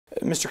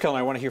Mr. Kellner,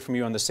 I want to hear from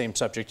you on the same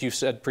subject. You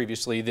said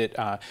previously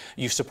that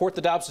you support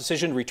the Dobbs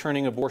decision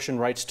returning abortion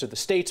rights to the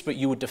states, but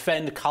you would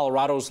defend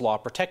Colorado's law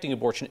protecting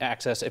abortion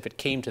access if it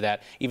came to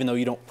that, even though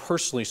you don't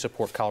personally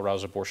support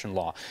Colorado's abortion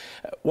law.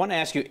 I want to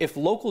ask you, if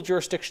local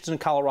jurisdictions in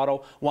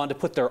Colorado wanted to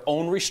put their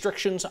own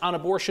restrictions on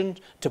abortion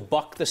to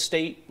buck the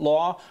state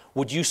law,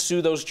 would you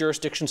sue those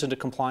jurisdictions into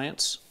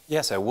compliance?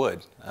 Yes, I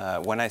would.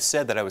 When I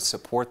said that I would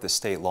support the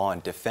state law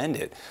and defend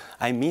it,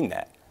 I mean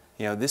that.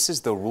 You know, this is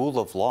the rule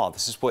of law.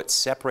 This is what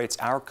separates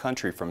our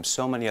country from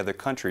so many other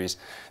countries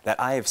that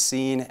I have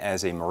seen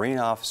as a Marine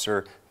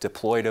officer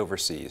deployed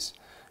overseas.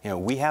 You know,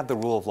 we have the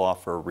rule of law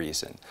for a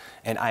reason.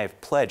 And I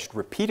have pledged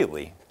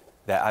repeatedly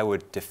that I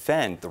would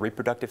defend the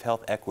Reproductive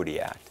Health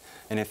Equity Act.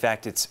 And in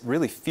fact, it's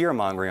really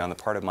fear-mongering on the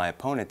part of my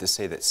opponent to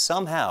say that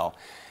somehow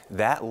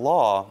that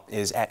law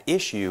is at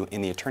issue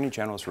in the Attorney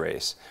General's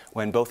race,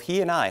 when both he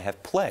and I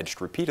have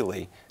pledged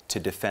repeatedly to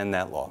defend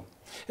that law.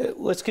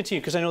 Let's continue,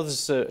 because I know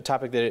this is a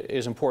topic that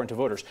is important to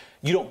voters.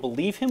 You don't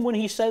believe him when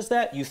he says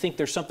that? You think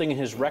there's something in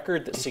his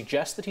record that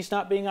suggests that he's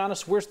not being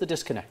honest? Where's the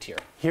disconnect here?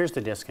 Here's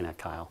the disconnect,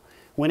 Kyle.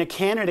 When a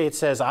candidate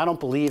says, I don't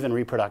believe in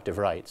reproductive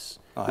rights,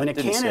 when a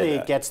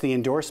candidate gets the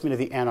endorsement of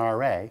the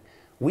NRA,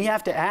 we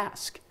have to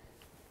ask,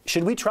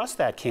 should we trust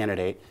that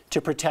candidate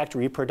to protect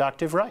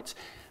reproductive rights?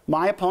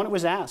 My opponent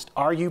was asked,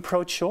 are you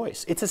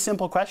pro-choice? It's a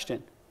simple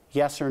question,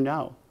 yes or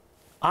no.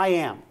 I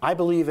am. I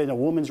believe in a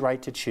woman's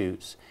right to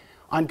choose.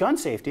 On gun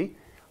safety,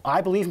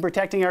 I believe in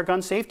protecting our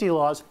gun safety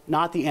laws,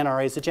 not the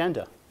NRA's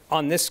agenda.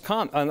 On this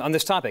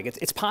topic,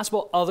 it's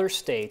possible other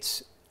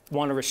states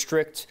want to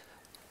restrict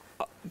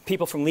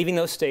people from leaving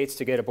those states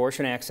to get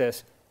abortion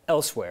access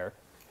elsewhere.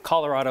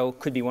 Colorado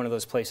could be one of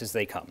those places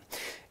they come.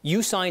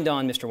 You signed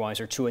on, Mr.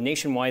 Weiser, to a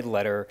nationwide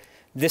letter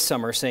this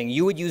summer saying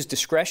you would use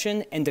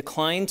discretion and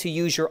decline to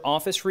use your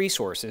office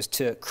resources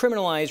to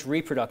criminalize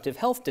reproductive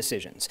health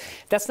decisions.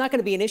 That's not going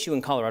to be an issue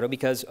in Colorado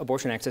because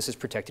abortion access is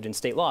protected in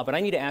state law. But I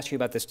need to ask you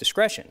about this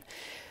discretion.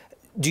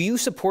 Do you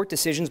support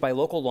decisions by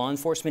local law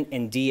enforcement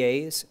and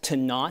DAs to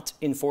not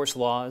enforce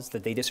laws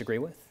that they disagree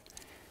with?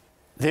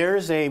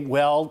 There's a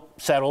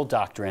well-settled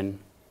doctrine.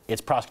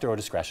 It's prosecutorial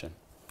discretion.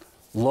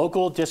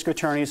 Local district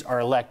attorneys are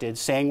elected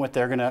saying what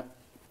they're going to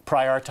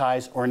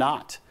prioritize or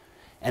not.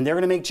 And they're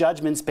going to make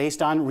judgments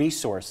based on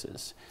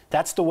resources.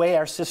 That's the way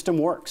our system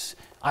works.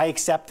 I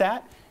accept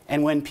that.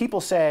 And when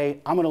people say,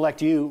 I'm going to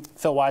elect you,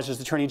 Phil Weiser,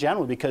 as Attorney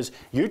General, because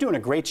you're doing a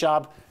great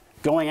job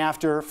going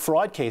after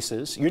fraud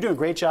cases, you're doing a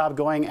great job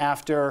going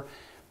after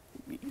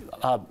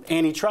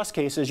antitrust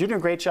cases, you're doing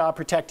a great job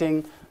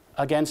protecting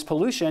against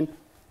pollution,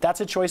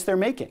 that's a choice they're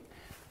making.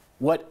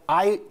 What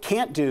I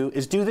can't do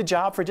is do the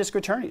job for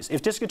district attorneys.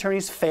 If district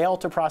attorneys fail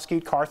to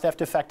prosecute car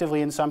theft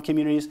effectively in some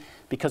communities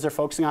because they're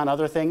focusing on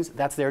other things,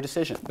 that's their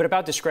decision. But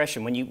about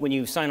discretion, when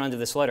you sign on to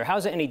this letter, how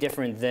is it any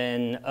different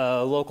than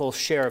a local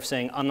sheriff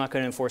saying, I'm not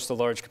going to enforce the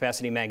large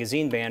capacity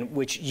magazine ban,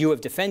 which you have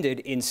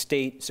defended in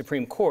state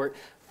Supreme Court,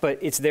 but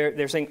it's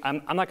they're saying,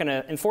 I'm not going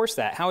to enforce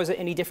that. How is it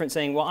any different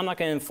saying, well, I'm not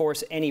going to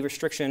enforce any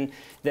restriction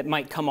that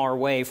might come our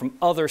way from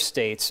other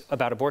states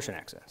about abortion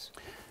access?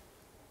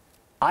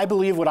 I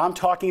believe what I'm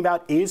talking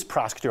about is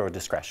prosecutorial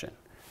discretion.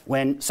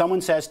 When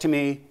someone says to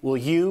me, will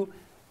you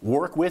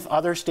work with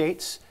other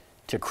states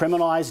to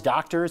criminalize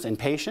doctors and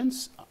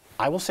patients?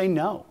 I will say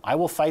no. I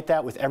will fight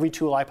that with every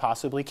tool I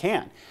possibly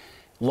can.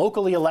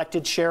 Locally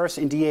elected sheriffs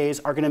and DAs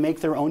are going to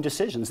make their own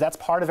decisions. That's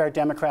part of our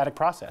democratic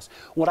process.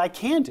 What I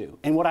can do,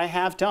 and what I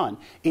have done,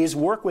 is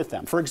work with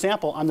them. For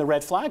example, on the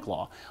red flag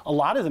law, a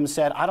lot of them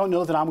said, I don't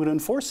know that I'm going to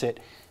enforce it.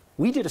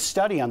 We did a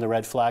study on the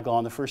red flag law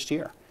in the first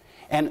year.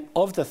 And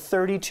of the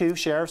 32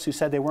 sheriffs who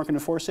said they weren't going to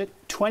enforce it,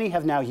 20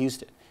 have now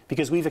used it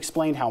because we've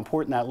explained how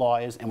important that law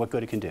is and what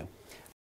good it can do.